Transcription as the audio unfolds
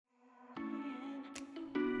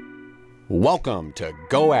Welcome to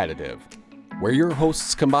Go Additive, where your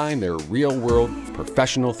hosts combine their real-world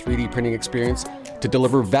professional 3D printing experience to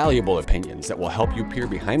deliver valuable opinions that will help you peer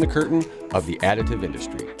behind the curtain of the additive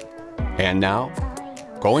industry. And now,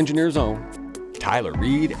 Go Engineers' own Tyler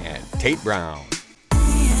Reed and Tate Brown.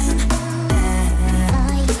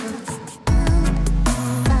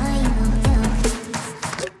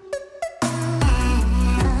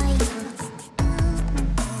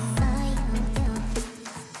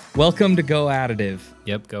 Welcome to Go Additive.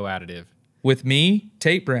 Yep, Go Additive. With me,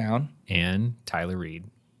 Tate Brown. And Tyler Reed.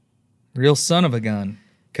 Real son of a gun.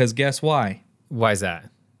 Because guess why? Why is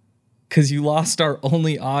that? Because you lost our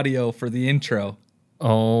only audio for the intro.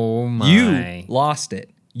 Oh my. You lost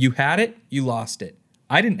it. You had it, you lost it.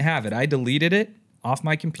 I didn't have it. I deleted it off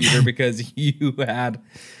my computer because you had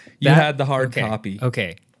the hard copy.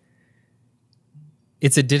 Okay.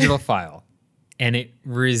 It's a digital file. And it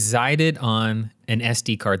resided on an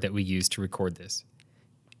SD card that we used to record this.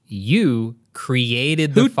 You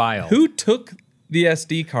created the file. Who took the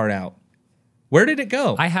SD card out? Where did it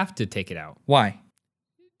go? I have to take it out. Why?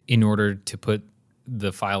 In order to put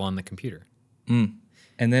the file on the computer. And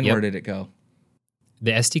then where did it go?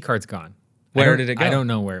 The SD card's gone. Where did it go? I don't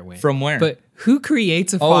know where it went. From where? But who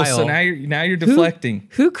creates a file? Oh, so now you're deflecting.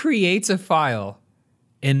 Who creates a file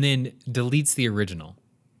and then deletes the original?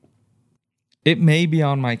 It may be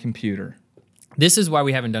on my computer. This is why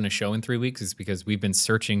we haven't done a show in 3 weeks, is because we've been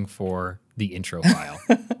searching for the intro file.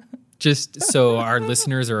 Just so our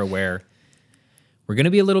listeners are aware, we're going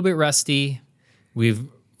to be a little bit rusty. We've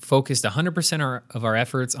focused 100% of our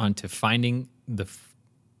efforts onto finding the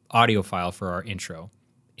audio file for our intro.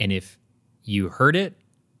 And if you heard it,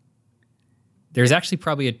 there's actually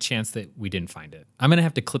probably a chance that we didn't find it. I'm going to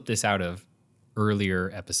have to clip this out of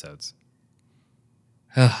earlier episodes.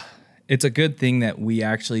 It's a good thing that we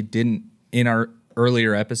actually didn't, in our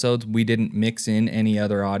earlier episodes, we didn't mix in any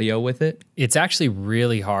other audio with it. It's actually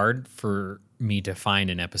really hard for me to find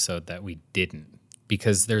an episode that we didn't,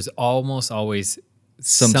 because there's almost always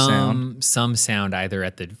some sound either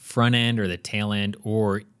at the front end or the tail end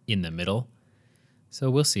or in the middle. So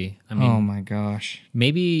we'll see. I mean, oh my gosh.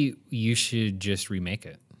 Maybe you should just remake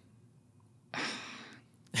it.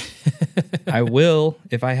 I will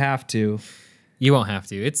if I have to. You won't have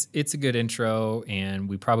to. It's a good intro, and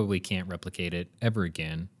we probably can't replicate it ever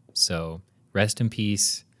again. So rest in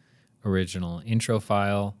peace, original intro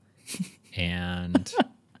file. And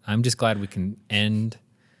I'm just glad we can end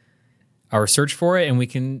our search for it, and we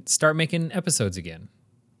can start making episodes again.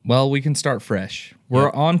 Well, we can start fresh. We're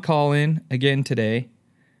on call-in again today,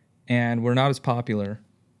 and we're not as popular.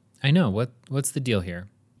 I know. What's the deal here?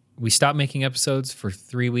 We stopped making episodes for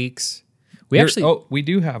 3 weeks. We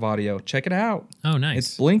do have audio. Check it out. Oh, nice.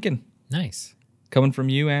 It's blinking. Nice. Coming from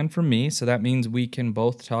you and from me, so that means we can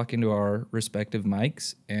both talk into our respective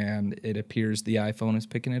mics, and it appears the iPhone is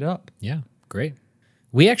picking it up. Yeah, great.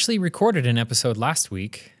 We actually recorded an episode last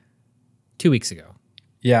week, 2 weeks ago.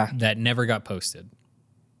 Yeah. That never got posted.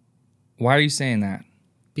 Why are you saying that?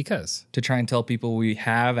 Because. To try and tell people we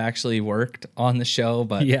have actually worked on the show,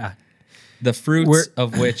 but yeah, the fruits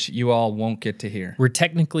of which you all won't get to hear. We're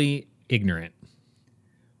technically ignorant.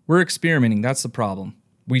 We're experimenting. That's the problem.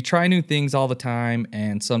 We try new things all the time,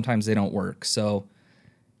 and sometimes they don't work. So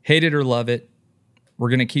hate it or love it, we're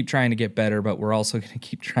going to keep trying to get better, but we're also going to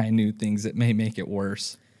keep trying new things that may make it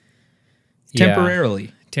worse.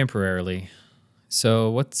 Temporarily. Temporarily. So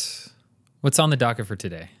what's on the docket for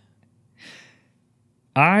today?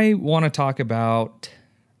 I want to talk about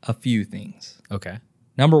a few things. Okay.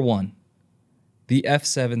 Number one, the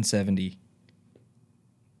F770.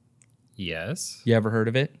 Yes. You ever heard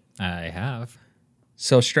of it? I have.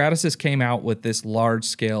 So Stratasys came out with this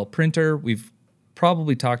large-scale printer. We've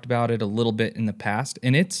probably talked about it a little bit in the past,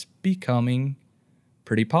 and it's becoming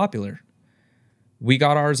pretty popular. We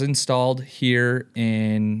got ours installed here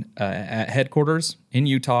at headquarters in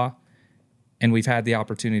Utah, and we've had the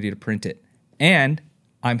opportunity to print it. And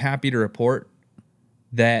I'm happy to report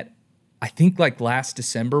that I think like last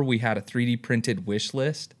December, we had a 3D printed wish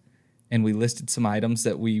list, and we listed some items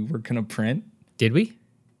that we were going to print. Did we?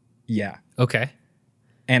 Yeah. Okay.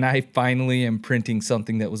 And I finally am printing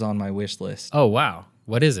something that was on my wish list. Oh, wow.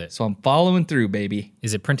 What is it? So I'm following through, baby.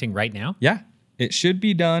 Is it printing right now? Yeah. It should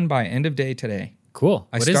be done by end of day today. Cool.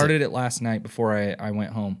 I started it last night before I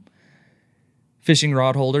went home. Fishing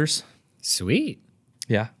rod holders. Sweet.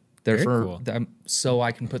 Yeah. They're Very cool. So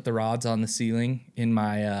I can put the rods on the ceiling in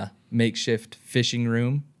my makeshift fishing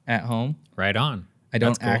room at home. Right on. I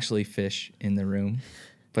don't actually fish in the room,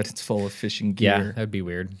 but it's full of fishing Yeah, gear. that'd be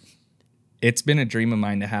weird. It's been a dream of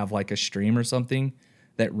mine to have like a stream or something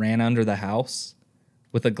that ran under the house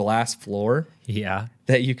with a glass floor Yeah.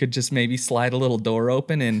 that you could just maybe slide a little door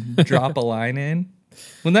open and drop a line in.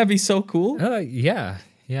 Wouldn't that be so cool? Yeah.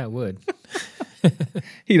 Yeah, it would.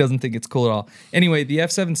 He doesn't think it's cool at all. Anyway, the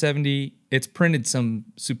F770, it's printed some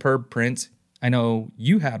superb prints. I know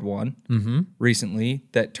you had one recently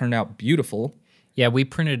that turned out beautiful. Yeah, we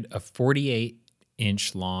printed a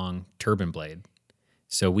 48-inch long turbine blade.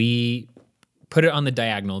 So we put it on the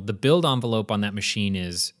diagonal. The build envelope on that machine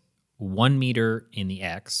is 1 meter in the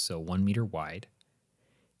X, so 1 meter wide,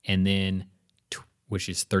 and then which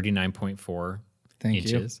is 39.4 Thank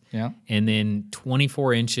inches. you. Yeah. And then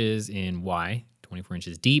 24 inches in Y, 24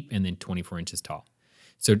 inches deep, and then 24 inches tall.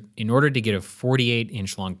 So in order to get a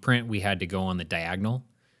 48-inch long print, we had to go on the diagonal.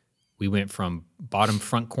 We went from bottom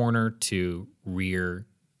front corner to rear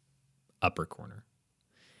upper corner.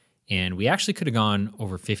 And we actually could have gone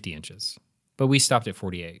over 50 inches, but we stopped at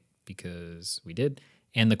 48 because we did.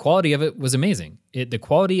 And the quality of it was amazing. The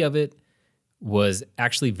quality of it was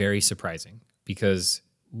actually very surprising because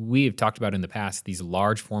we have talked about in the past, these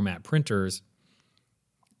large format printers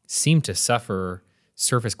seem to suffer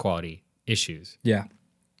surface quality issues. Yeah.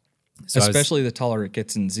 So Especially the taller it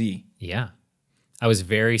gets in Z. Yeah. I was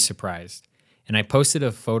very surprised. And I posted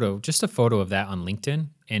a photo of that on LinkedIn,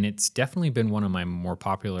 and it's definitely been one of my more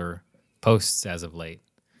popular posts as of late.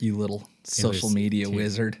 You little social was media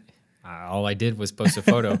wizard. All I did was post a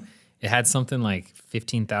photo. It had something like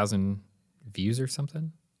 15,000 views or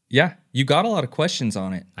something. Yeah. You got a lot of questions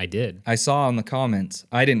on it. I did. I saw in the comments.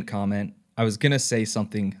 I didn't comment. I was going to say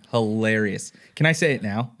something hilarious. Can I say it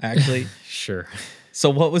now, actually? Sure. So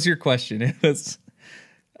what was your question? It was,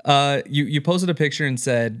 you posted a picture and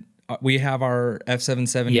said, we have our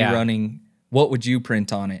F770 running. What would you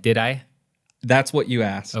print on it? Did I? That's what you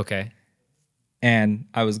asked. Okay. And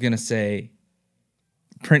I was going to say,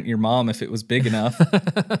 print your mom if it was big enough.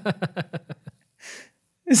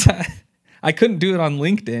 I couldn't do it on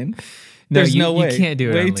LinkedIn. There's no way. You can't do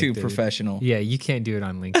it Way on too LinkedIn. professional. Yeah, you can't do it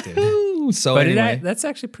on LinkedIn. So But anyway, that's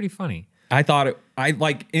actually pretty funny. I thought it, I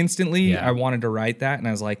like instantly, Yeah. I wanted to write that. And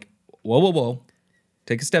I was like, whoa.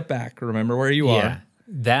 Take a step back. Remember where you Yeah. are.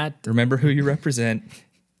 That Remember who you represent.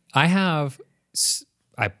 I have,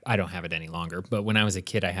 I don't have it any longer, but when I was a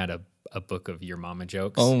kid, I had a book of Your Mama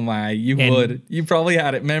jokes. Oh my, you And- would. You probably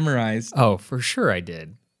had it memorized. Oh, for sure I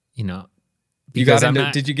did. You know, You got because I'm into,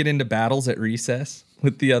 not did you get into battles at recess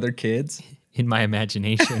with the other kids? in my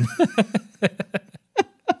imagination.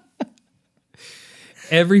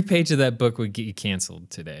 Every page of that book would get you canceled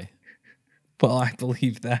today. Well, I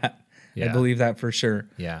believe that. I Yeah. believe that for sure.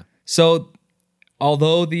 Yeah. So,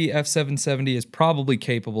 although the F770 is probably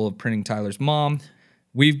capable of printing Tyler's mom,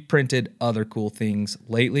 we've printed other cool things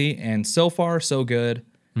lately, and so far, so good.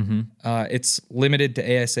 It's limited to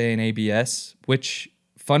ASA and ABS, which,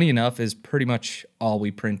 funny enough, is pretty much all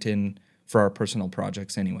we print in for our personal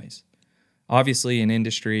projects anyways. Obviously, in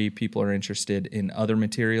industry, people are interested in other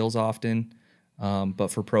materials often, but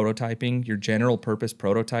for prototyping, your general purpose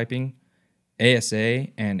prototyping, ASA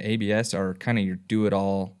and ABS are kind of your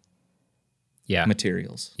do-it-all Yeah.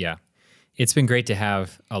 materials. Yeah. It's been great to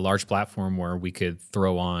have a large platform where we could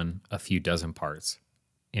throw on a few dozen parts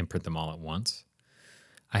and print them all at once.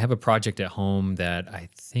 I have a project at home that I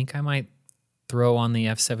think I might throw on the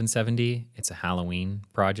F770. It's a Halloween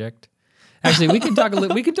project. Actually, we can talk a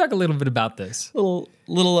little bit about this.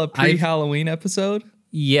 Little pre-Halloween episode.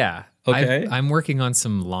 Yeah. Okay. I'm working on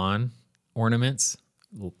some lawn ornaments.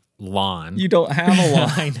 Lawn. You don't have a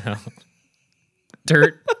lot. I know.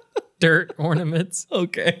 Dirt ornaments.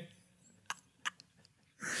 Okay.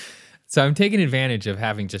 So I'm taking advantage of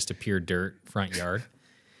having just a pure dirt front yard.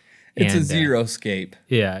 It's And, a zero scape.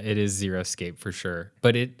 Yeah, it is xeriscape for sure.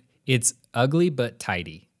 But it's ugly but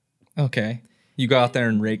tidy. Okay. You go out there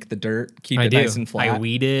and rake the dirt, keep I it do. nice and flat. I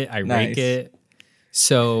weed it. I Nice. rake it.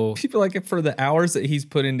 So People like it for the hours that he's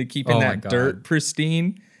put into keeping Oh my that God. dirt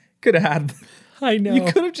pristine. Could have had. I know. You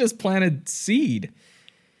could have just planted seed.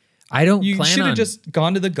 I don't You plan should on have just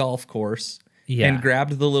gone to the golf course Yeah. and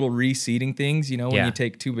grabbed the little reseeding things. You know, when Yeah. you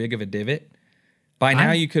take too big of a divot. By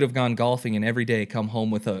now, you could have gone golfing and every day come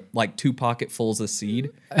home with like 2 pocketfuls of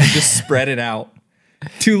seed and just spread it out.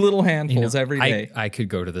 2 little handfuls every day. I could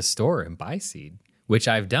go to the store and buy seed, which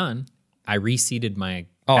I've done. I reseeded my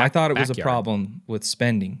I thought it was a backyard. problem with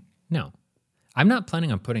spending. No. I'm not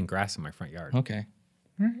planning on putting grass in my front yard. Okay.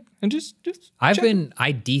 All right. And just I check.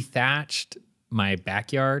 dethatched my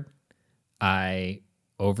backyard. I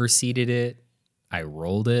overseeded it. I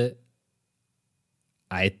rolled it.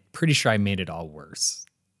 I'm pretty sure I made it all worse.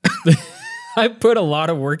 I put a lot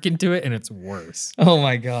of work into it and it's worse. Oh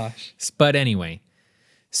my gosh. But anyway,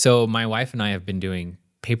 so my wife and I have been doing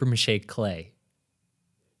paper mache clay.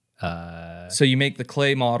 So you make the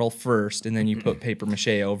clay model first, and then you put paper mache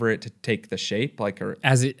over it to take the shape, like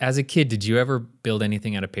As a kid, did you ever build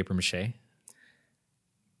anything out of paper mache?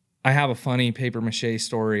 I have a funny paper mache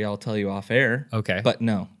story I'll tell you off air. Okay. But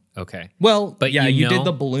no. Okay. Well, But yeah, you you did know-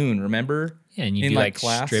 the balloon, remember? Yeah, and you In, do like, like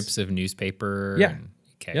class? strips of newspaper. Yeah.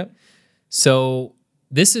 Okay. Yep. So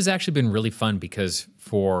this has actually been really fun because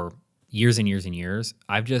for years and years and years,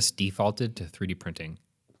 I've just defaulted to 3D printing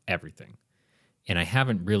everything. And I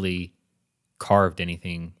haven't really carved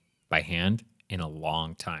anything by hand in a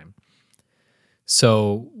long time.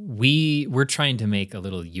 So we're trying to make a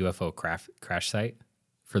little UFO crash site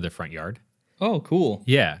for the front yard. Oh, cool.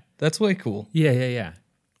 Yeah. That's way cool. Yeah.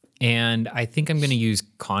 And I think I'm going to use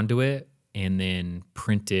conduit and then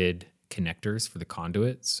printed connectors for the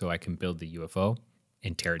conduit so I can build the UFO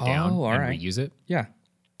and tear it down Oh, all and right. reuse it. Yeah.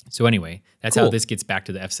 So anyway, that's how Cool. this gets back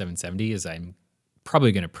to the F770 is I'm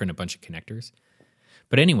probably going to print a bunch of connectors.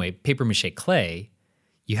 But anyway, paper mache clay,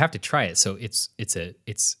 you have to try it. So it's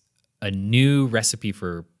a new recipe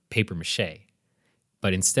for paper mache.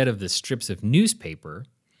 But instead of the strips of newspaper,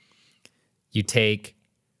 you take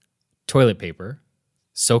toilet paper,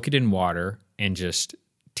 soak it in water, and just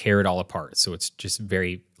tear it all apart. So it's just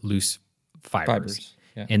very loose fibers.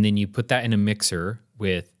 Yeah. And then you put that in a mixer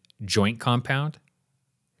with joint compound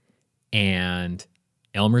and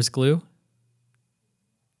Elmer's glue,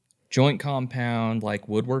 Joint compound, like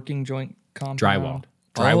woodworking joint compound?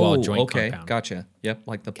 Drywall joint okay. compound. Gotcha. Yep.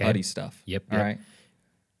 Like the putty stuff. Yep, All yep.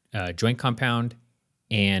 right. joint compound,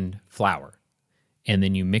 and flour. And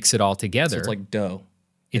then you mix it all together. So it's like dough.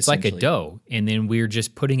 It's like a essentially. dough. And then we're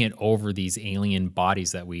just putting it over these alien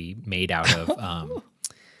bodies that we made out of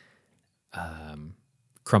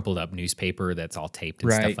crumpled up newspaper that's all taped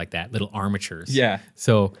and Right. stuff like that, little armatures. Yeah.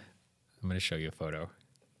 So I'm going to show you a photo.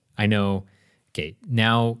 I know. Okay,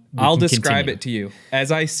 now I'll describe it to you. As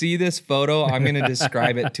I see this photo, I'm going to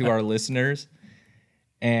describe it to our listeners.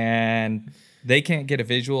 And they can't get a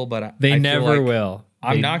visual, but I They feel never like will.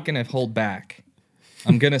 I'm not going to hold back.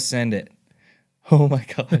 I'm going to send it. Oh my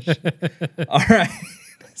gosh. All right.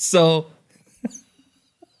 So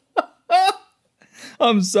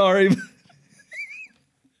I'm sorry. but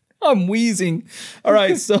I'm wheezing. All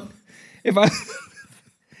right. So if I,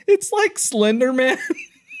 it's like Slender Man.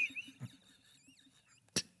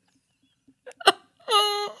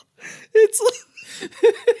 It's,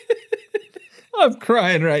 I'm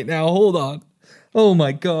crying right now. Hold on. Oh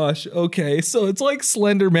my gosh. Okay. So it's like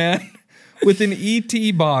Slender Man with an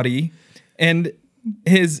ET body and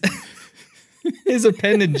his his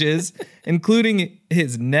appendages, including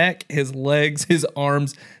his neck, his legs, his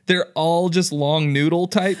arms, they're all just long noodle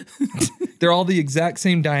type. They're all the exact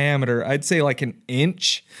same diameter. I'd say like an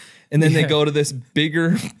inch. And then they go to this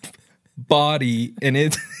bigger body and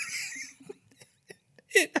it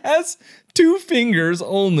has 2 fingers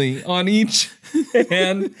only on each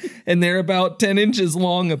hand, and they're about 10 inches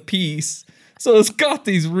long a piece. So it's got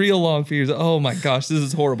these real long fingers. Oh my gosh, this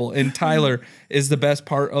is horrible. And Tyler is the best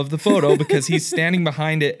part of the photo because he's standing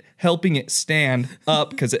behind it, helping it stand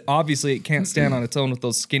up because obviously it can't stand on its own with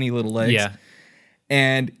those skinny little legs. Yeah.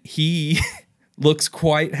 And he looks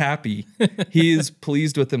quite happy. He is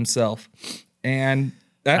pleased with himself. And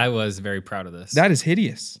I was very proud of this. that is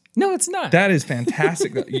hideous. No, it's not. That is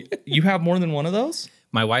fantastic. You have more than one of those?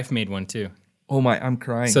 My wife made one too. Oh my, I'm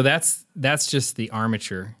crying. So that's just the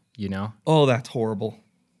armature, you know. Oh, that's horrible.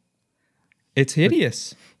 It's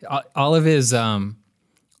hideous. All of his arms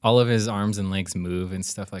and legs move and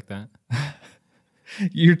stuff like that.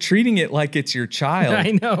 You're treating it like it's your child.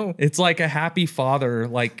 I know. It's like a happy father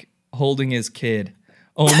like holding his kid.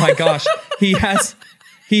 Oh my gosh. He has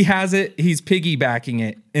it. He's piggybacking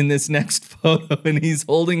it in this next photo and he's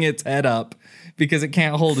holding its head up because it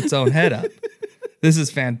can't hold its own head up. This is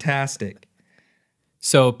fantastic.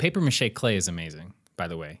 So paper mache clay is amazing, by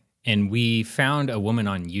the way. And we found a woman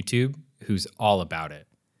on YouTube who's all about it.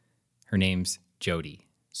 Her name's Jody.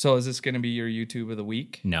 So is this going to be your YouTube of the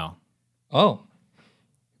week? No. Oh.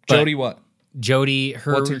 But- Jody what? Jody,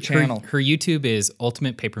 What's her channel? Her YouTube is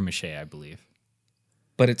Ultimate Paper Mache, I believe.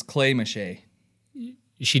 But it's clay mache.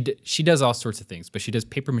 She does all sorts of things, but she does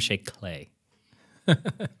paper mache clay.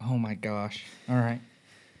 Oh my gosh. All right.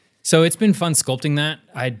 So it's been fun sculpting that.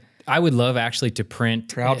 I would love actually to print.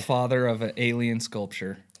 Proud father of an alien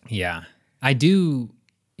sculpture. Yeah, I do.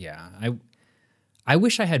 Yeah, I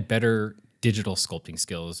wish I had better digital sculpting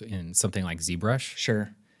skills in something like ZBrush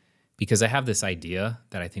Sure. because I have this idea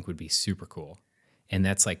that I think would be super cool, and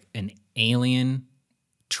that's like an alien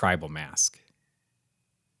tribal mask.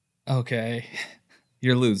 Okay.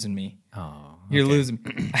 You're losing me. Oh, You're losing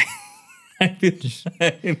me.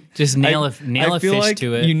 Just nail a I feel fish like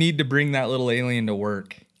to it. you need to bring that little alien to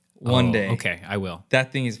work one day. Okay, I will.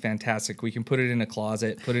 That thing is fantastic. We can put it in a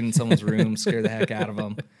closet, put it in someone's room, scare the heck out of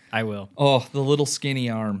them. I will. Oh, the little skinny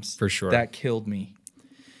arms. For sure. That killed me.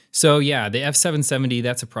 So yeah, the F770,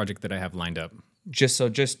 that's a project that I have lined up. Just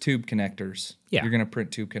tube connectors. Yeah. You're going to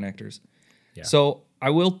print tube connectors. Yeah. So I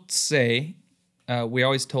will say, we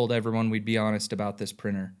always told everyone we'd be honest about this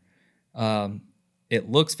printer. It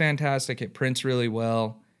looks fantastic. It prints really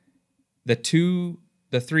well. The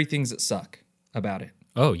three things that suck about it.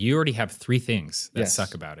 Oh, you already have 3 things that Yes.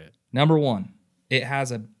 suck about it. Number one, it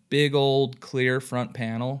has a big old clear front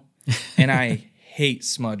panel, and I hate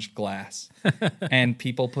smudged glass. And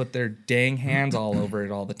people put their dang hands all over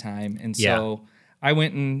it all the time. And so I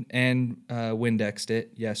went and Windexed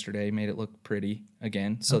it yesterday, made it look pretty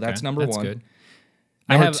again. So Okay, that's number one. Good.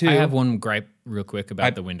 Number I two, have one gripe real quick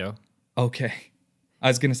about the window. Okay. I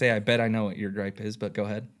was going to say, I bet I know what your gripe is, but go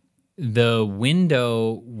ahead. The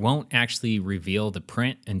window won't actually reveal the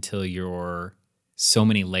print until you're so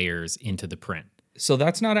many layers into the print. So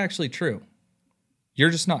that's not actually true. You're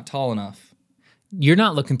just not tall enough. You're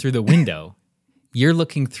not looking through the window. You're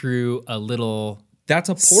looking through a little That's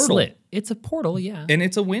a portal. slit. It's a portal, yeah. And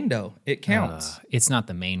it's a window. It counts. It's not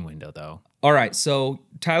the main window, though. All right. So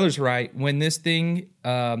Tyler's right. When this thing,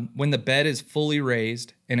 when the bed is fully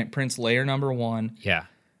raised and it prints layer number 1, Yeah.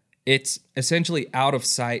 it's essentially out of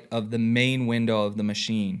sight of the main window of the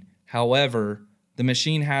machine. However, the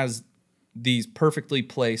machine has these perfectly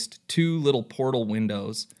placed 2 little portal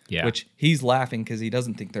windows, Yeah. which he's laughing because he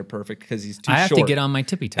doesn't think they're perfect because he's too I have short. to get on my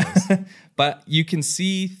tippy toes. But you can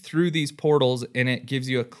see through these portals, and it gives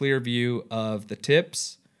you a clear view of the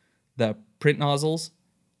tips, the print nozzles,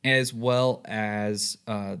 as well as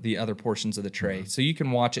the other portions of the tray. So you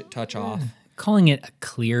can watch it touch off. Calling it a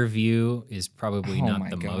clear view is probably Oh not my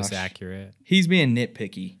the most gosh. accurate. He's being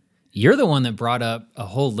nitpicky. You're the one that brought up a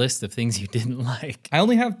whole list of things you didn't like. I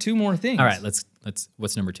only have 2 more things. All right, let's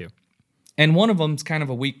what's number 2? And one of them's kind of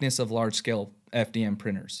a weakness of large scale FDM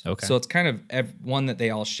printers. Okay. So it's kind of one that they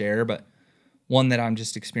all share, but one that I'm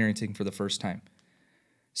just experiencing for the first time.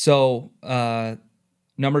 So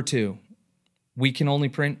number 2, we can only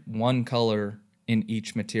print one color in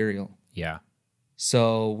each material. Yeah.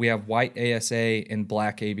 So we have white ASA and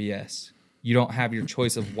black ABS. You don't have your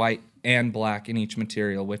choice of white and black in each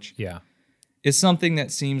material, which Yeah. is something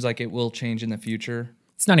that seems like it will change in the future.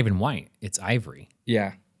 It's not even white. It's ivory.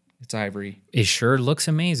 Yeah, it's ivory. It sure looks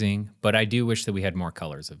amazing, but I do wish that we had more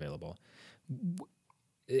colors available.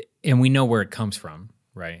 And we know where it comes from,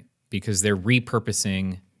 right? Because they're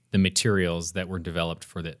repurposing the materials that were developed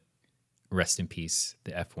for the, rest in peace,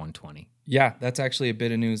 the F-120. Yeah, that's actually a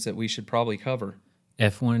bit of news that we should probably cover.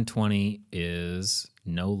 F-120 is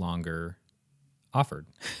no longer offered.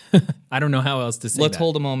 I don't know how else to say Let's that.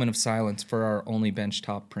 hold a moment of silence for our only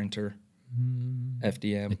benchtop printer, A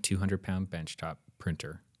FDM. 200-pound benchtop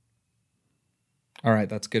printer. All right,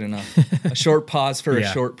 that's good enough. A short pause for a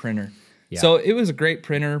Yeah. short printer. Yeah. So it was a great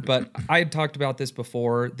printer, but I had talked about this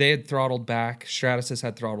before. They had throttled back, Stratasys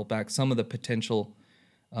had throttled back some of the potential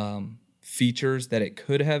features that it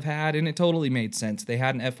could have had, and it totally made sense. They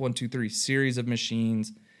had an F123 series of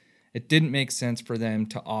machines. It didn't make sense for them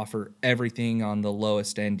to offer everything on the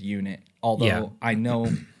lowest end unit, although Yeah. I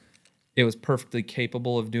know it was perfectly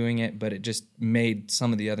capable of doing it, but it just made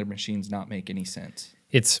some of the other machines not make any sense.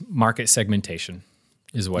 It's market segmentation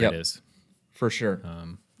is what Yep. it is. For sure.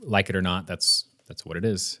 Like it or not, that's what it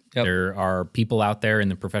is. Yep. There are people out there in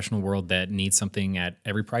the professional world that need something at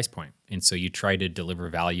every price point. And so you try to deliver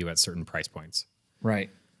value at certain price points. Right.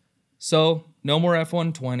 So no more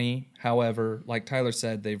F-120. However, like Tyler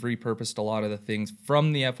said, they've repurposed a lot of the things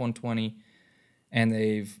from the F-120 and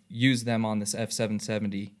they've used them on this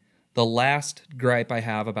F-770. The last gripe I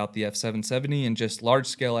have about the F-770 and just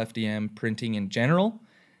large-scale FDM printing in general,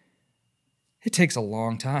 it takes a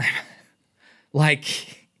long time.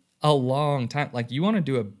 Like a long time. Like you want to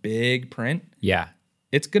do a big print, Yeah.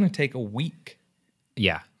 it's going to take a week.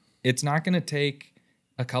 Yeah. It's not going to take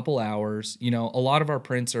a couple hours. You know, a lot of our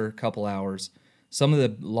prints are a couple hours. Some of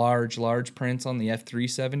the large prints on the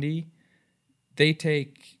F370, they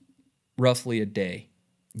take roughly a day.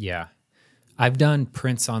 Yeah. I've done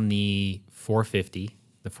prints on the 450,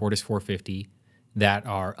 the Fortis 450, that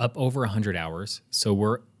are up over 100 hours. So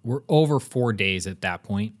we're over 4 days at that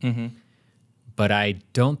point. Mm-hmm. But I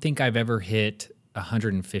don't think I've ever hit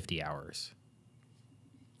 150 hours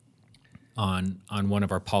on one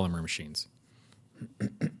of our polymer machines.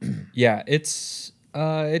 Yeah,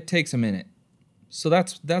 it takes a minute. So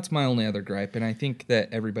that's my only other gripe, and I think that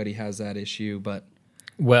everybody has that issue, but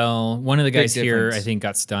Well, one of the guys here, difference. I think,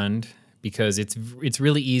 got stunned because it's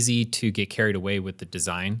really easy to get carried away with the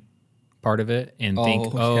design part of it and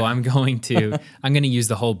think, yeah. I'm going to use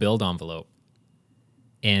the whole build envelope.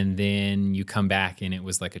 And then you come back and it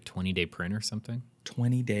was like a 20-day print or something.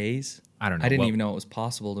 20 days? I don't know. I didn't even know it was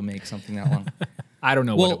possible to make something that long. I don't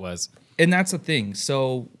know what it was. And that's the thing.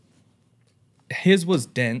 So his was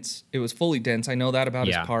dense. It was fully dense. I know that about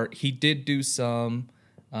his part. He did do some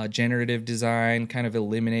generative design, kind of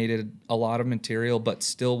eliminated a lot of material, but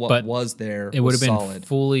still what was there it would have been solid.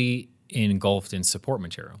 Fully engulfed in support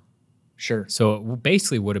material. Sure. So it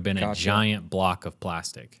basically would have been a giant block of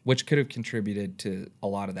plastic. Which could have contributed to a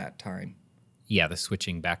lot of that time. Yeah, the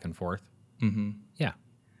switching back and forth. Mm-hmm. Yeah.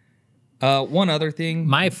 One other thing.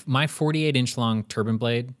 My 48-inch long turbine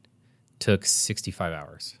blade took 65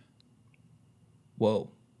 hours.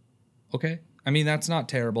 Whoa. Okay. I mean, that's not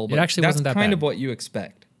terrible, but it actually wasn't that kind bad. of what you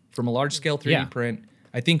expect from a large-scale 3D print.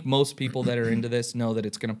 I think most people that are into this know that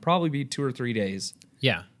it's going to probably be 2 or 3 days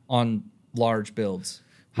on large builds.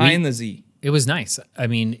 High in the Z. It was nice. I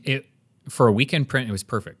mean, for a weekend print, it was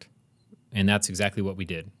perfect. And that's exactly what we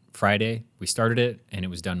did. Friday, we started it, and it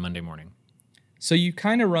was done Monday morning. So you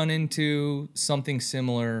kind of run into something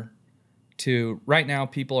similar to right now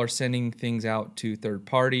people are sending things out to third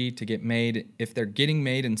party to get made. If they're getting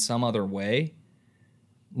made in some other way,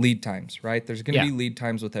 lead times, right? There's going to be lead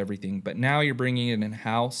times with everything. But now you're bringing it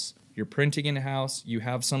in-house. You're printing in-house. You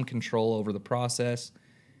have some control over the process.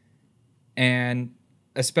 And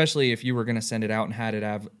especially if you were going to send it out and had it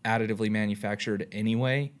additively manufactured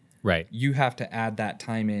anyway, right? You have to add that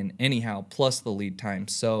time in anyhow, plus the lead time.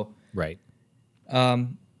 So right.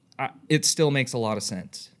 It still makes a lot of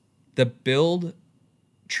sense. The build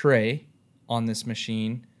tray on this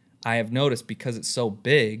machine, I have noticed because it's so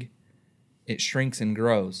big, it shrinks and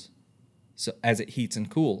grows so as it heats and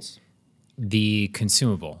cools. The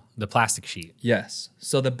consumable, the plastic sheet. Yes.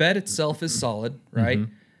 So the bed itself is solid, right?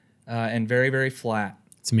 Mm-hmm. And very, very flat.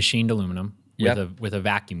 It's machined aluminum with a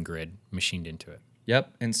vacuum grid machined into it.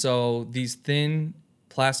 Yep. And so these thin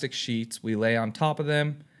plastic sheets, we lay on top of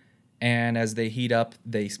them, and as they heat up,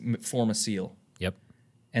 they form a seal. Yep.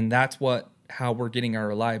 And that's how we're getting our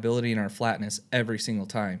reliability and our flatness every single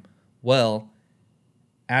time. Well,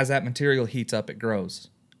 as that material heats up, it grows.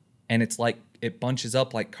 And it's like it bunches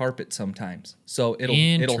up like carpet sometimes. So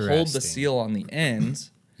it'll hold the seal on the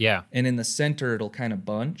ends. Yeah. And in the center, it'll kind of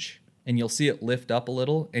bunch. And you'll see it lift up a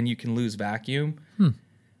little, and you can lose vacuum.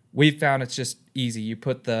 We've found it's just easy. You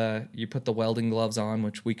put the welding gloves on,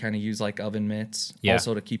 which we kind of use like oven mitts,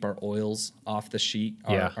 also to keep our oils off the sheet,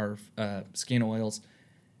 our skin oils.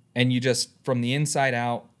 And you just, from the inside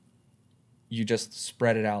out, you just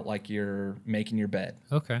spread it out like you're making your bed.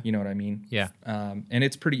 Okay. You know what I mean? Yeah. And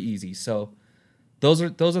it's pretty easy. So those are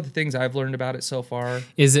the things I've learned about it so far.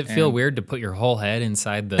 Is it feel weird to put your whole head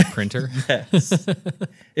inside the printer? Yes.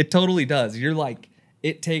 It totally does. You're like,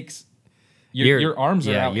 it takes your arms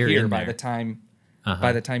are out here by the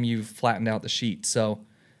time you've flattened out the sheet. So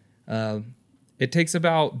it takes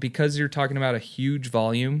about, because you're talking about a huge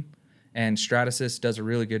volume, and Stratasys does a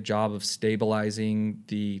really good job of stabilizing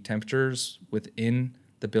the temperatures within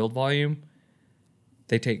the build volume.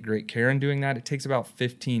 They take great care in doing that. It takes about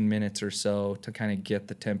 15 minutes or so to kind of get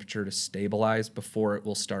the temperature to stabilize before it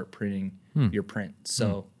will start printing your print.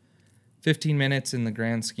 So 15 minutes in the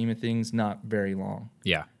grand scheme of things, not very long.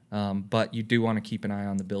 Yeah. But you do want to keep an eye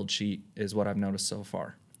on the build sheet is what I've noticed so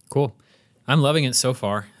far. Cool. I'm loving it so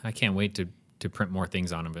far. I can't wait to print more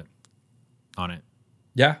things on it.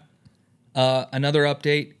 Yeah. Another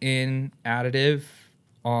update in additive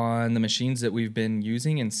on the machines that we've been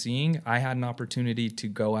using and seeing. I had an opportunity to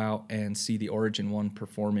go out and see the Origin One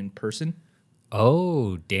perform in person.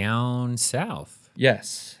 Oh, down south.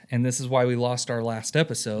 Yes. And this is why we lost our last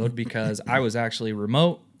episode, because I was actually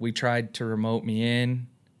remote. We tried to remote me in.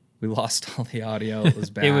 We lost all the audio. It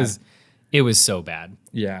was bad. It was so bad.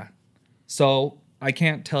 Yeah. So I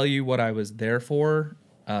can't tell you what I was there for.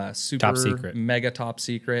 Super top secret. Mega top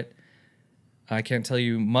secret. I can't tell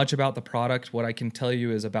you much about the product. What I can tell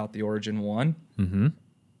you is about the Origin One. Mm-hmm.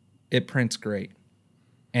 It prints great.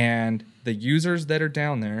 And the users that are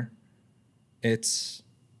down there, it's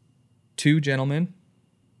 2 gentlemen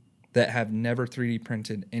that have never 3D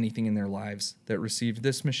printed anything in their lives that received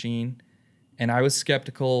this machine. And I was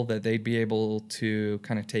skeptical that they'd be able to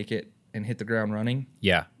kind of take it and hit the ground running.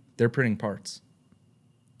 Yeah. They're printing parts.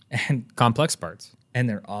 And complex parts. And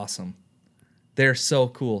they're awesome. They're so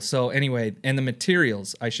cool. So anyway, and the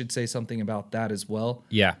materials, I should say something about that as well.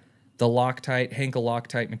 Yeah. The Loctite, Henkel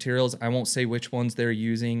Loctite materials, I won't say which ones they're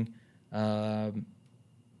using.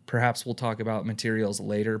 Perhaps we'll talk about materials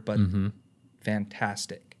later, but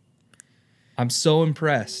fantastic. I'm so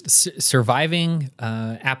impressed. Surviving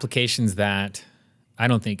applications that I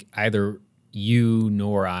don't think either you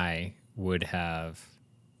nor I would have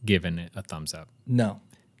given it a thumbs up. No.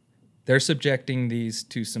 They're subjecting these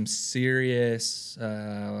to some serious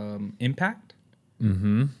impact.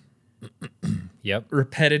 Yep.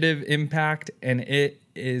 Repetitive impact, and it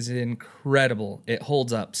is incredible. It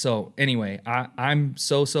holds up. So anyway, I'm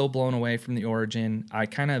so blown away from the Origin.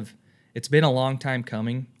 It's been a long time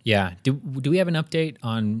coming. Yeah. Do we have an update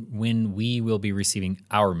on when we will be receiving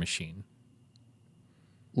our machine?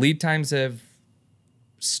 Lead times have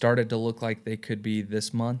started to look like they could be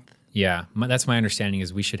this month. Yeah, that's my understanding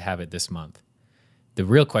is we should have it this month. The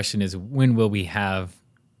real question is when will we have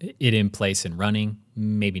it in place and running?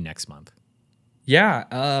 Maybe next month.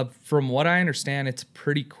 Yeah, from what I understand, it's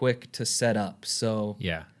pretty quick to set up. So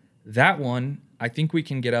yeah, that one, I think we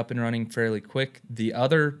can get up and running fairly quick. The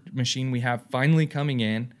other machine we have finally coming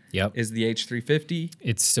in is the H350.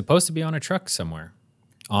 It's supposed to be on a truck somewhere,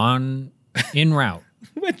 en route.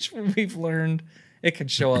 Which we've learned it could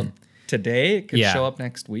show up today, it could show up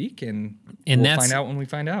next week, and we'll find out when we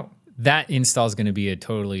find out. That install is going to be a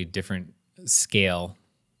totally different scale.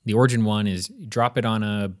 The Origin one is drop it on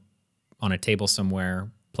a table somewhere,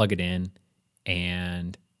 plug it in,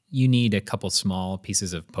 and you need a couple small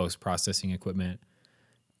pieces of post-processing equipment.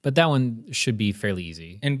 But that one should be fairly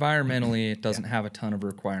easy. Environmentally, it doesn't have a ton of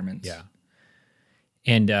requirements. Yeah.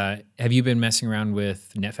 And have you been messing around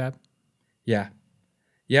with NetFab? Yeah.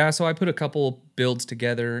 Yeah, so I put a couple builds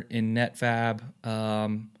together in NetFab.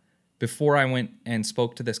 Before I went and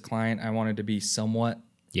spoke to this client, I wanted to be somewhat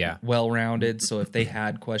well-rounded. So if they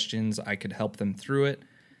had questions, I could help them through it,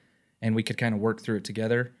 and we could kind of work through it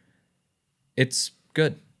together. It's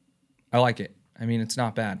good. I like it. I mean, it's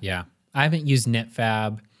not bad. Yeah. I haven't used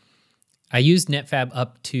NetFab. I used NetFab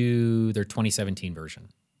up to their 2017 version.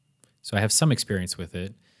 So I have some experience with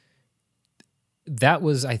it. That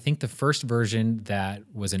was, I think, the first version that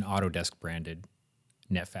was an Autodesk branded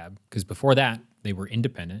NetFab, because before that they were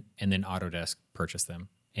independent, and then Autodesk purchased them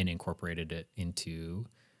and incorporated it into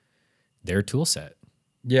their tool set.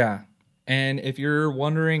 Yeah. And if you're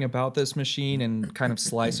wondering about this machine and kind of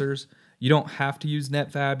slicers, you don't have to use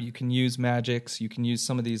NetFab. You can use Magix. You can use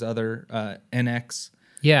some of these other NX.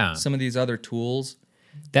 Yeah. Some of these other tools.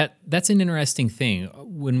 That's an interesting thing.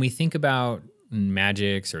 When we think about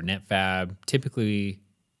Magix or NetFab, typically,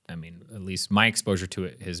 I mean, at least my exposure to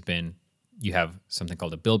it has been you have something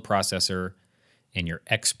called a build processor, and you're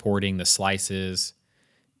exporting the slices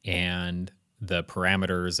and the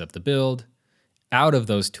parameters of the build out of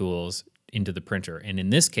those tools into the printer. And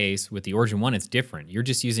in this case, with the Origin One, it's different. You're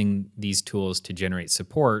just using these tools to generate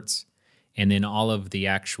supports, and then all of the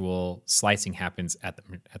actual slicing happens at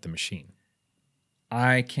the machine.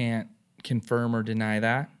 I can't confirm or deny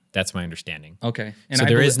that. That's my understanding. Okay. And so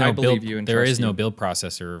there is no build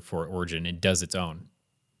processor for Origin. It does its own.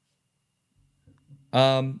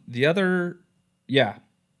 The other, yeah,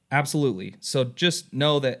 absolutely. So just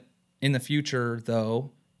know that in the future,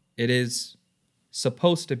 though, it is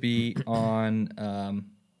supposed to be on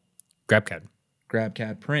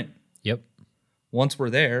GrabCAD Print. Yep. Once we're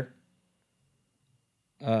there,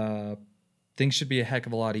 things should be a heck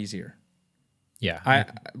of a lot easier.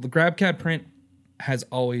 Yeah. The GrabCAD Print has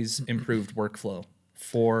always improved workflow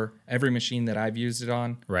for every machine that I've used it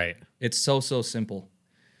on. Right. It's so simple.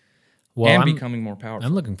 Well, and becoming more powerful.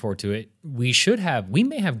 I'm looking forward to it. We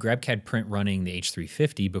may have GrabCAD Print running the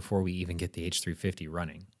H350 before we even get the H350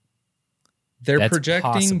 running. They're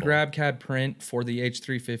projecting GrabCAD Print for the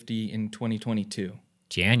H350 in 2022.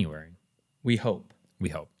 January. We hope.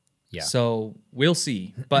 Yeah. So we'll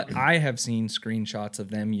see. But I have seen screenshots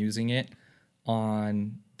of them using it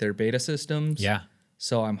on their beta systems. Yeah.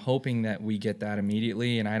 So I'm hoping that we get that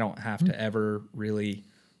immediately, and I don't have to ever really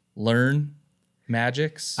learn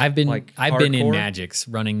Magix. I've been in hardcore. Magix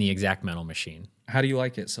running the Exact Metal machine. How do you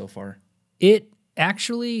like it so far? It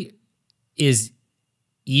actually is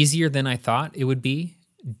easier than I thought it would be.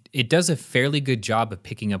 It does a fairly good job of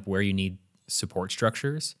picking up where you need support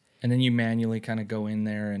structures. And then you manually kind of go in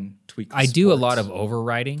there and tweak the I do a supports. lot of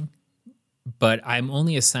overriding, but I'm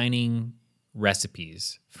only assigning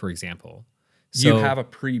recipes, for example. So you have a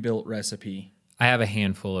pre-built recipe. I have a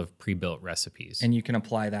handful of pre-built recipes. And you can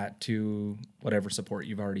apply that to whatever support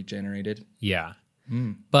you've already generated. Yeah.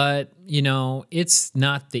 But, it's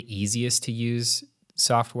not the easiest to use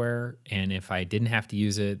software. And if I didn't have to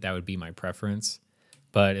use it, that would be my preference.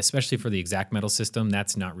 But especially for the Exact Metal system,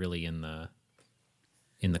 that's not really in the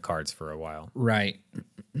cards for a while. Right.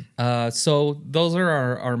 So those are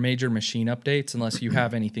our major machine updates, unless you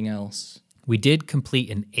have anything else. We did complete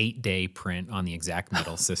an 8-day print on the Exact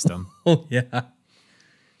Metal system. Oh yeah.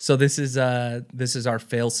 So this is our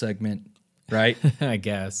fail segment, right? I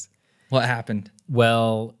guess. What happened?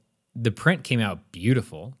 Well, the print came out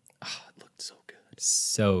beautiful. Oh, it looked so good.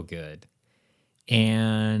 So good.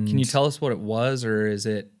 And Can you tell us what it was, or is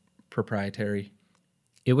it proprietary?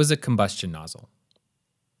 it was a combustion nozzle.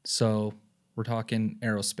 So we're talking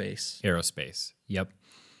aerospace. Aerospace. Yep.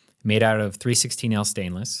 Made out of 316L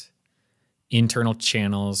stainless. Internal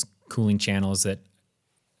channels, cooling channels that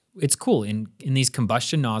it's cool. In these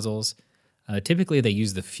combustion nozzles, typically they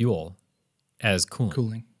use the fuel as cooling.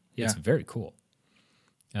 Cooling. It's Yeah. very cool.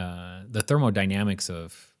 The thermodynamics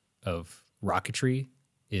of rocketry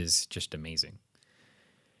is just amazing.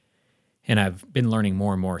 And I've been learning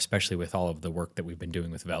more and more, especially with all of the work that we've been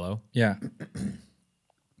doing with Velo. Yeah.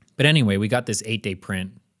 But anyway, we got this 8-day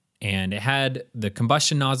print, and it had the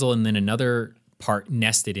combustion nozzle and then another part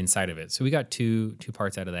nested inside of it. So we got two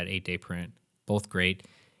parts out of that 8-day print, both great.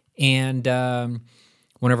 And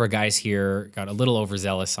one of our guys here got a little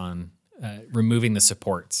overzealous on removing the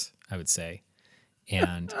supports, I would say.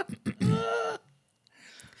 And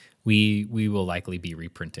we will likely be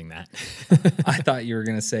reprinting that. I thought you were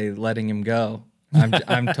gonna say letting him go.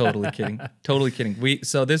 I'm totally kidding. Totally kidding.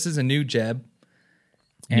 So this is a new Jeb.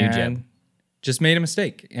 New And Jeb. just made a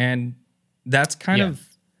mistake. And that's kind Yeah. of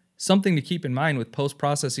something to keep in mind with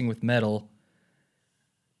post-processing with metal.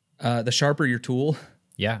 The sharper your tool,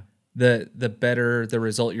 Yeah. the better the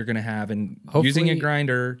result you're going to have. And using a Hopefully-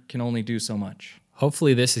 grinder can only do so much.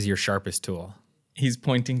 Hopefully this is your sharpest tool. He's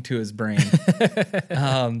pointing to his brain.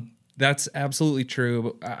 That's absolutely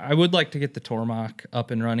true. But I would like to get the Tormach up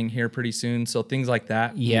and running here pretty soon. So things like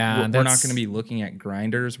that. Yeah, we're not that's- going to be looking at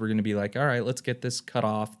grinders. We're going to be like, all right, let's get this cut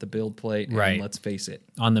off the build plate. And Right. let's face it.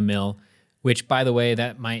 On the mill, which, by the way,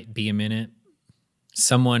 that might be a minute.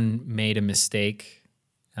 Someone made a mistake.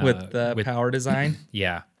 With the power design.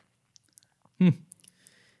 Yeah, Who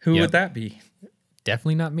Yep. would that be?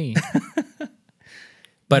 definitely not me.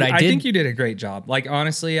 But I I did. think you did a great job. Like,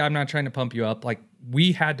 honestly, I'm not trying to pump you up. Like,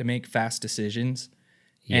 we had to make fast decisions.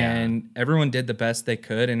 Yeah. And everyone did the best they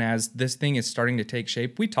could. And as this thing is starting to take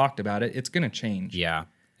shape, we talked about it. It's going to change. Yeah.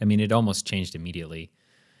 I mean, it almost changed immediately.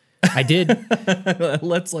 I did.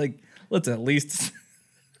 let's at least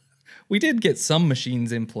we did get some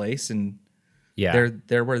machines in place, and Yeah.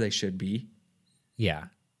 they're where they should be. Yeah,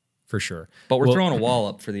 for sure. But we're Well, throwing a wall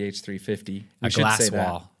up for the H350. We a should glass say that.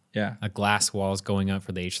 wall. Yeah. A glass wall is going up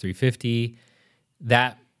for the H350.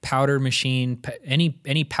 That powder machine,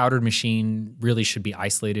 any powdered machine really should be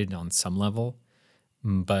isolated on some level.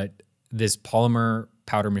 But this polymer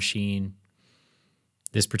powder machine,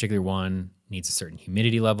 this particular one needs a certain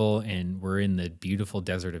humidity level, and we're in the beautiful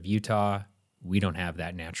desert of Utah. We don't have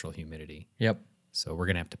that natural humidity. Yep. So we're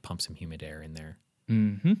going to have to pump some humid air in there.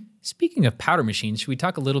 Mm-hmm. Speaking of powder machines, should we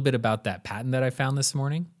talk a little bit about that patent that I found this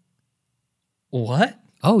morning? What?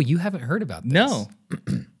 Oh, you haven't heard about this? No.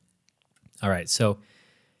 All right. So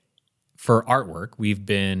for artwork, we've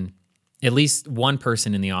been, at least one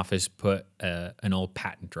person in the office put an old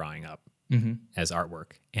patent drawing up as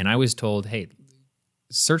artwork. And I was told, hey,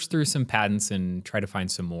 search through some patents and try to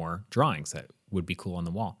find some more drawings that would be cool on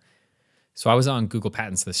the wall. So I was on Google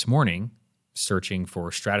Patents this morning searching for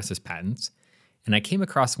Stratasys patents, and I came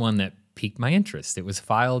across one that piqued my interest. It was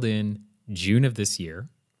filed in June of this year,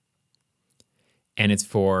 and it's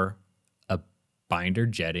for a binder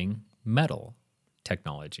jetting metal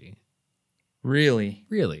technology. Really?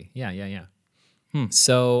 Really? Yeah.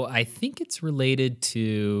 So I think it's related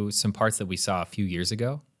to some parts that we saw a few years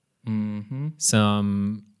ago. Mm-hmm.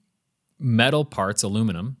 Some metal parts,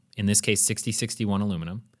 aluminum, in this case 6061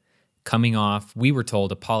 aluminum, coming off, we were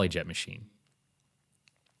told, a polyjet machine.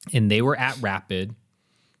 And they were at Rapid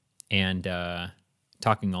and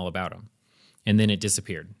talking all about them. And then it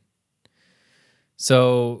disappeared.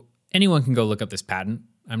 So anyone can go look up this patent.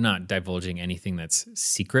 I'm not divulging anything that's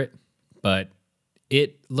secret, but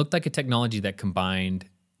it looked like a technology that combined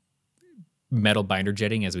metal binder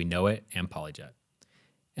jetting as we know it and polyjet.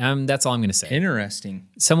 That's all I'm going to say. Interesting.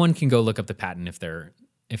 Someone can go look up the patent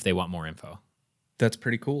if they want more info. That's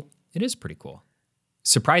pretty cool. It is pretty cool.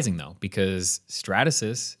 Surprising though, because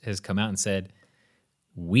Stratasys has come out and said,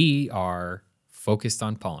 we are focused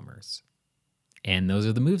on polymers. And those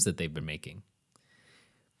are the moves that they've been making.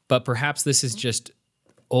 But perhaps this is just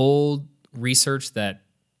old research that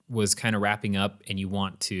was kind of wrapping up, and you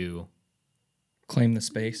want to Claim the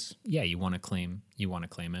space. you want to claim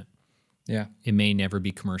it. Yeah. It may never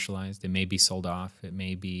be commercialized. It may be sold off. It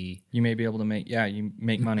may be. You may be able to you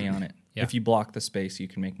make money on it. Yeah. If you block the space, you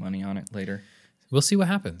can make money on it later. We'll see what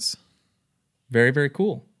happens. Very, very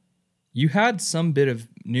cool. You had some bit of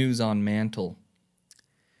news on Mantle.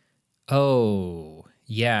 Oh,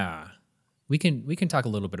 yeah. We can talk a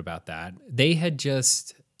little bit about that. They had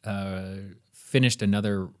just finished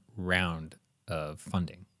another round of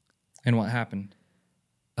funding. And what happened?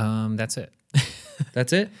 That's it.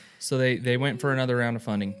 That's it? So they went for another round of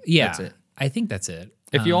funding. Yeah, That's it. I think that's it.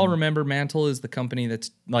 If you all remember, Mantle is the company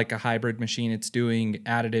that's like a hybrid machine. It's doing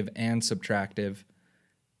additive and subtractive.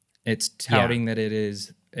 It's touting that it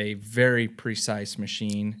is a very precise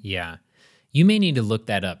machine. Yeah. You may need to look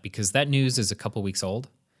that up because that news is a couple weeks old.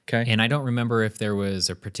 Okay. And I don't remember if there was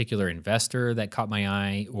a particular investor that caught my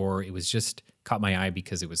eye or it was just caught my eye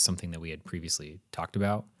because it was something that we had previously talked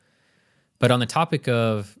about. But on the topic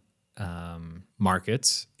of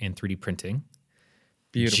markets and 3D printing,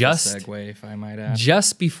 Beautiful segue, if I might add.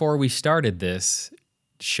 just before we started this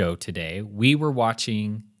show today, we were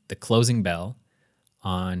watching The Closing Bell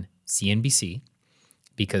on CNBC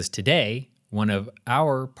because today one of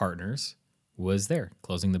our partners was there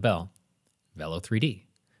closing the bell, Velo3D,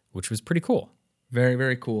 which was pretty cool. Very,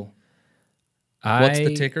 very cool. What's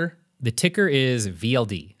the ticker? The ticker is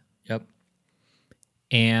VLD. Yep.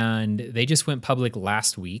 And they just went public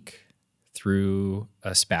last week through a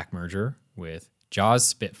SPAC merger with Jaws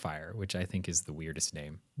Spitfire, which I think is the weirdest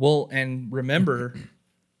name. Well, and remember,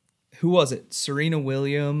 who was it? Serena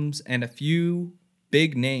Williams and a few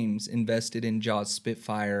big names invested in Jaws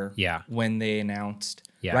Spitfire when they announced,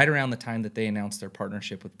 right around the time that they announced their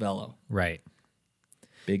partnership with Velo. Right.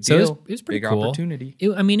 Big deal. So it was pretty big cool. Opportunity.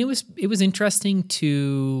 It was interesting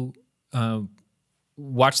to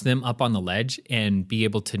watch them up on the ledge and be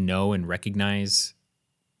able to know and recognize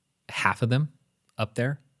half of them up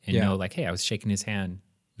there and know like, hey, I was shaking his hand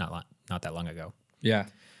not that long ago. Yeah.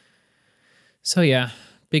 So yeah,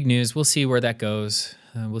 big news. We'll see where that goes.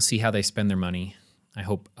 We'll see how they spend their money. I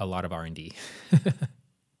hope a lot of R&D.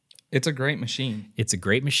 It's a great machine. It's a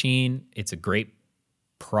great machine. It's a great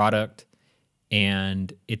product.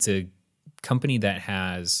 And it's a company that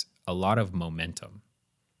has a lot of momentum.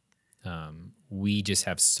 We just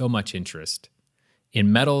have so much interest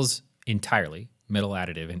in metals entirely, metal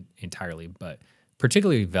additive entirely, but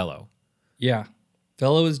particularly Velo. Yeah.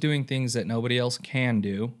 Velo is doing things that nobody else can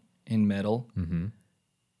do in metal. Mm-hmm.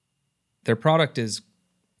 Their product is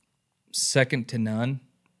second to none,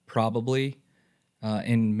 probably,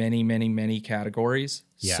 in many, many, many categories.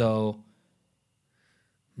 Yeah. So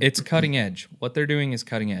it's cutting edge. What they're doing is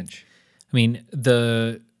cutting edge. I mean,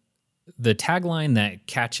 the tagline that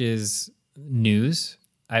catches news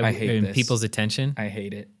I hate and this. people's attention I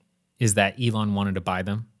hate it. is that Elon wanted to buy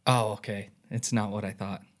them. Oh, okay. It's not what I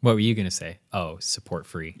thought. What were you going to say? Oh, support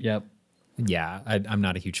free. Yep. Yeah, I'm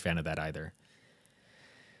not a huge fan of that either.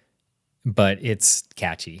 But it's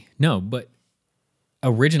catchy. No, but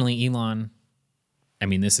originally Elon, I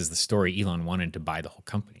mean, this is the story. Elon wanted to buy the whole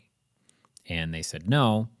company. And they said,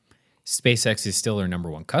 no, SpaceX is still our number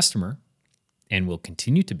one customer and will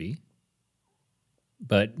continue to be.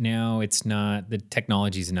 But now it's not, the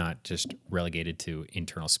technology is not just relegated to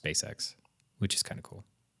internal SpaceX, which is kind of cool.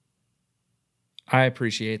 I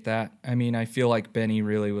appreciate that. I mean, I feel like Benny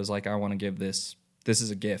really was like, I want to give this is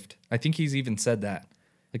a gift. I think he's even said that.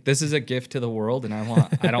 Like, this is a gift to the world, and I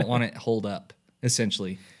don't want it hold up,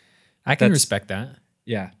 essentially. I can respect that.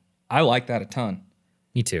 Yeah. I like that a ton.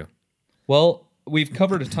 Me too. Well, we've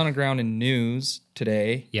covered a ton of ground in news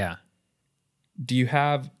today. Yeah. Do you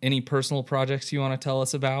have any personal projects you want to tell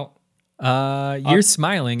us about? You're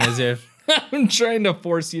smiling as if... I'm trying to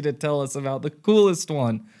force you to tell us about the coolest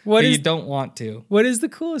one. You don't want to. What is the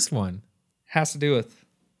coolest one? Has to do with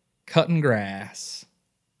cutting grass.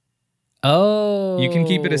 Oh. You can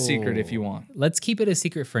keep it a secret if you want. Let's keep it a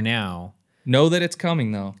secret for now. Know that it's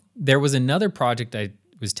coming, though. There was another project I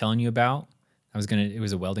was telling you about. It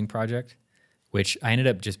was a welding project, which I ended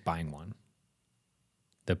up just buying one.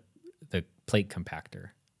 The plate compactor.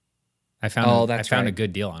 I found a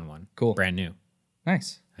good deal on one. Cool. Brand new.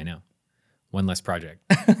 Nice. I know. One less project.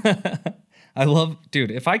 I love,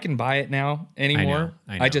 dude, if I can buy it now anymore,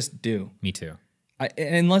 I know. I just do. Me too.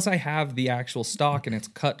 Unless I have the actual stock and it's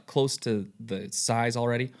cut close to the size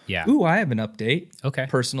already. Yeah. Ooh, I have an update. Okay.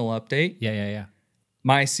 Personal update. Yeah.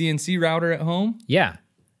 My CNC router at home. Yeah.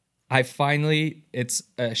 It's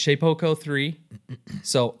a Shapeoko 3.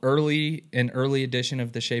 So early edition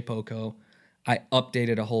of the Shapeoko. I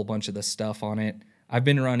updated a whole bunch of the stuff on it. I've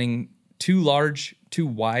been running too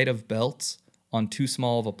wide of belts on too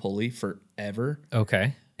small of a pulley forever.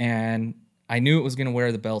 Okay. And I knew it was going to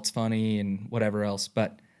wear the belts funny and whatever else,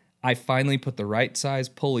 but I finally put the right size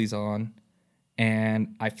pulleys on,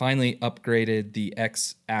 and I finally upgraded the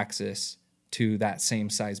X-axis to that same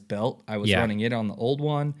size belt. I was running it on the old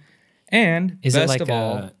one, And Is best it like of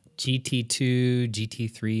all, a GT2,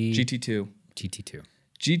 GT3? GT2. GT2.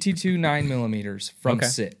 GT2 9mm from Okay.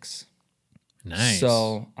 6. Nice.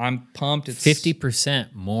 So I'm pumped. It's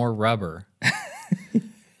 50% more rubber.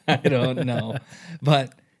 I don't know,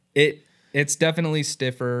 but it's definitely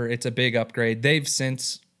stiffer. It's a big upgrade. They've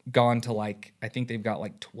since gone to like, I think they've got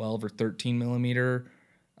like 12 or 13mm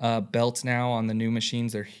belts now on the new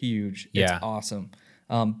machines. They're huge. Yeah. It's awesome.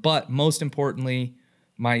 But most importantly,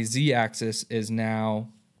 my Z-axis is now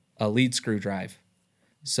a lead screw drive.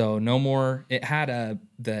 So no more. It had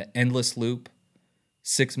the endless loop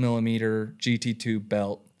 6mm GT2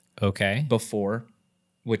 belt Okay. before,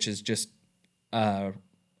 which is just a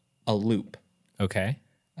loop, Okay.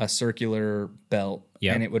 a circular belt,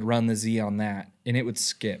 Yep. and it would run the Z on that, and it would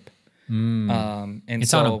skip. And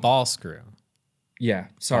It's so, on a ball screw. Yeah.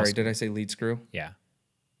 Sorry, screw. did I say lead screw? Yeah.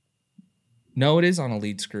 No, it is on a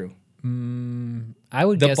lead screw. I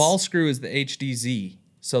would The guess ball screw is the HDZ.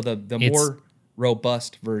 So the It's- more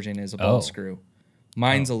robust version is a ball Oh. screw.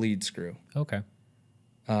 Mine's a lead screw. Okay.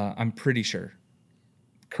 I'm pretty sure.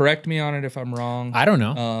 Correct me on it if I'm wrong. I don't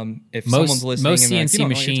know. If most someone's listening, most and they're like, CNC "You don't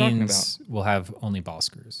know what you're talking about." machines will have only ball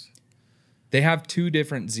screws. They have two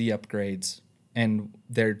different Z upgrades, and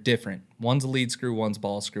they're different. One's a lead screw, one's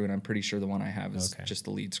ball screw, and I'm pretty sure the one I have is Okay. just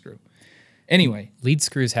the lead screw. Anyway, Lead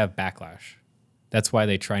screws have backlash. That's why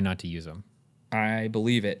they try not to use them. I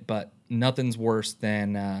believe it, but nothing's worse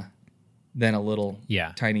than a little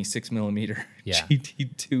Yeah. tiny 6mm Yeah.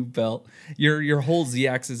 GT2 belt. Your whole Z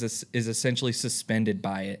axis is essentially suspended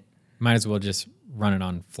by it. Might as well just run it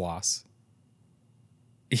on floss.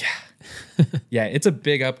 Yeah, it's a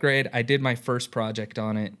big upgrade. I did my first project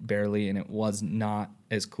on it barely, and it was not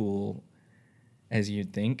as cool as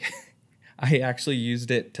you'd think. I actually used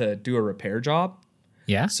it to do a repair job.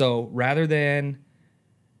 Yeah. So rather than,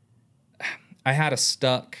 I had a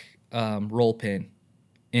stuck roll pin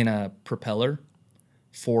in a propeller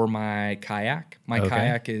for my kayak. My Okay.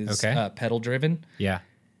 kayak is Okay. pedal driven, Yeah.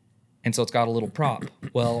 and so it's got a little prop.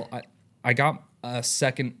 Well, I got a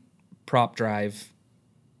second prop drive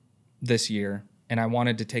this year, and I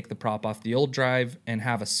wanted to take the prop off the old drive and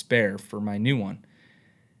have a spare for my new one.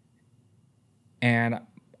 And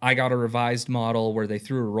I got a revised model where they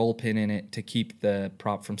threw a roll pin in it to keep the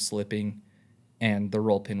prop from slipping, and the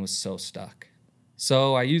roll pin was so stuck.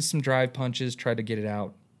 So I used some drive punches, tried to get it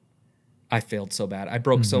out. I failed so bad. I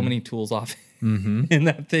broke so many tools off in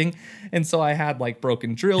that thing. And so I had like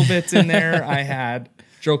broken drill bits in there. I had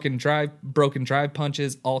broken drive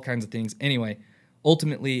punches, all kinds of things. Anyway,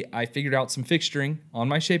 ultimately, I figured out some fixturing on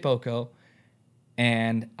my Shapeoko,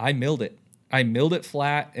 and I milled it. I milled it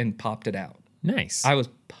flat and popped it out. Nice. I was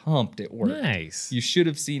pumped it worked. Nice. You should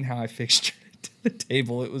have seen how I fixtured it to the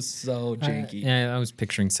table. It was so janky. Yeah, I was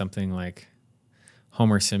picturing something like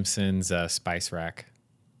Homer Simpson's spice rack.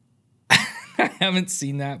 I haven't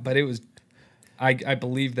seen that, but it was. I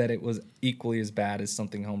believe that it was equally as bad as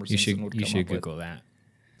something Homer Simpson would come You should up with. Google that.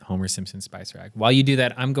 Homer Simpson spice rack. While you do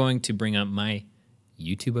that, I'm going to bring up my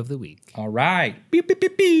YouTube of the week. All right. Beep, beep,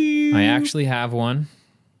 beep, beep. I actually have one.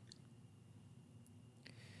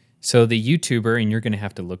 So the YouTuber, and you're going to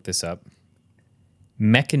have to look this up,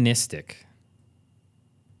 Mechanistic.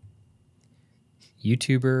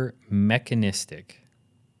 YouTuber Mechanistic.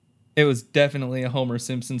 It was definitely a Homer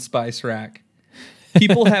Simpson spice rack.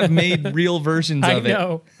 People have made real versions of it.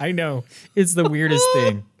 I know. It's the weirdest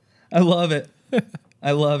thing. I love it.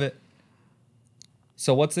 I love it.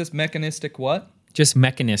 So what's this mechanistic what? Just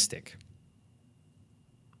Mechanistic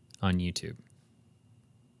on YouTube.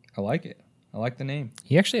 I like it. I like the name.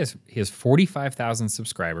 He actually has 45,000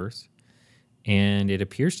 subscribers, and it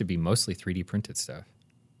appears to be mostly 3D printed stuff.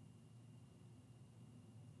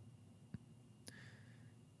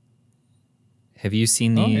 Have you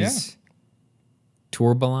seen these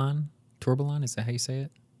Tourbillon? Tourbillon, is that how you say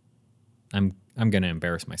it? I'm going to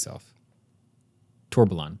embarrass myself.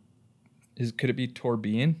 Tourbillon, Could it be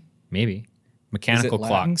tourbillon? maybe. Mechanical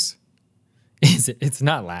Latin? clocks. Is it? It's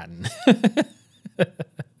not Latin.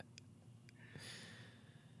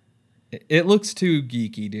 It looks too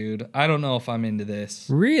geeky, dude. I don't know if I'm into this.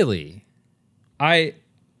 Really? I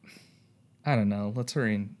don't know. Let's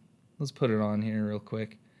hurry and let's put it on here real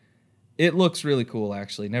quick. It looks really cool,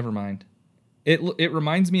 actually. Never mind. It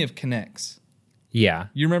reminds me of K'NEX. Yeah.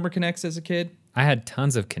 You remember K'NEX as a kid? I had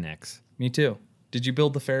tons of K'NEX. Me too. Did you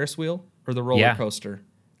build the Ferris wheel or the roller Yeah. coaster?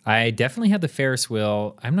 I definitely had the Ferris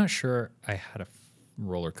wheel. I'm not sure I had a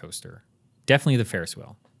roller coaster. Definitely the Ferris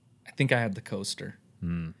wheel. I think I had the coaster.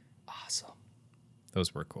 Awesome.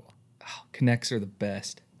 Those were cool. Oh, K'NEX are the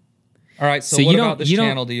best. All right, so So what you don't- about this you don't-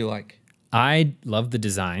 channel do you like? I love the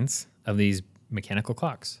designs of these mechanical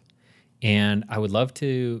clocks. And I would love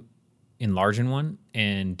to enlarge in one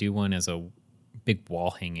and do one as a big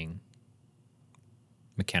wall hanging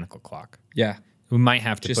mechanical clock. Yeah. We might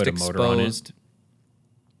have to Just put a motor on it. exposed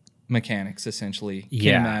mechanics, essentially.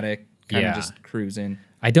 Yeah. Kinematic, kind Yeah. of just cruising.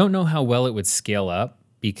 I don't know how well it would scale up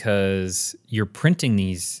because you're printing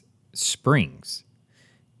these springs.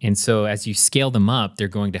 And so as you scale them up, they're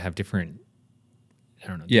going to have different, I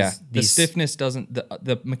don't know. Yeah. The stiffness doesn't,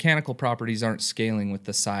 the mechanical properties aren't scaling with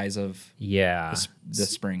the size of Yeah. the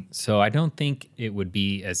spring. So I don't think it would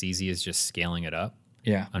be as easy as just scaling it up,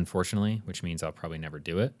 Yeah. unfortunately, which means I'll probably never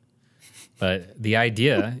do it. But the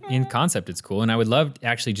idea in concept, it's cool. And I would love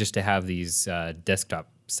actually just to have these desktop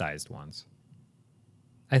sized ones.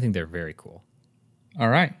 I think they're very cool. All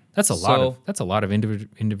right. That's a lot of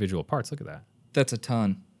individual parts. Look at that. That's a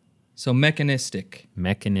ton. So mechanistic.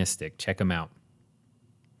 Mechanistic. Check them out.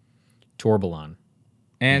 Tourbillon.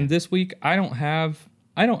 And this week I don't have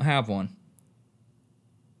one.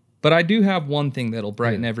 But I do have one thing that'll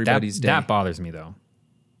brighten everybody's day. That bothers me though.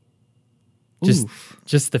 Oof.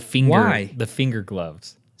 Just the finger Why? the finger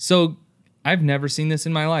gloves. So I've never seen this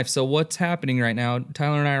in my life. So what's happening right now,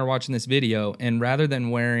 Tyler and I are watching this video, and rather than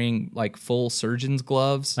wearing like full surgeon's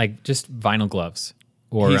gloves, Like just vinyl gloves.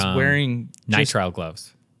 Or he's wearing just nitrile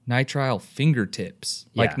gloves. nitrile fingertips,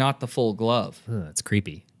 Yeah. like not the full glove. Ugh, that's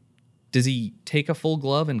creepy. Does he take a full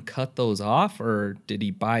glove and cut those off, or did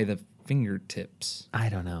he buy the fingertips? I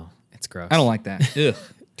don't know. It's gross. I don't like that. Ugh.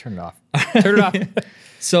 Turn it off. Turn it off.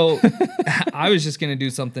 So I was just going to do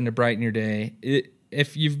something to brighten your day.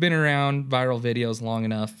 If you've been around viral videos long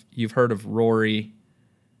enough, you've heard of Rory,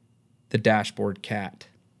 the dashboard cat.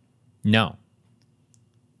 No.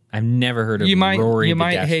 I've never heard of You might Rory the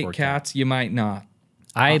hate dashboard cat. cats, you might not.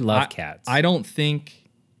 I love cats. I don't think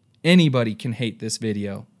anybody can hate this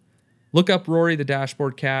video. Look up Rory the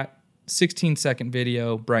dashboard cat, 16-second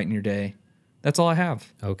video, brighten your day. That's all I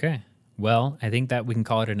have. Okay. Well, I think that we can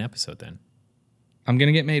call it an episode then. I'm going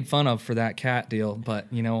to get made fun of for that cat deal, but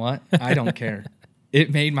you know what? I don't care.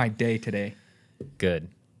 It made my day today. Good.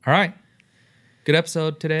 All right. Good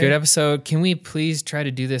episode today. Good episode. Can we please try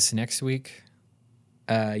to do this next week?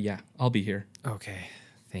 Yeah, I'll be here. Okay.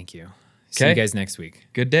 Thank you. See you Okay. guys next week.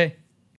 Good day.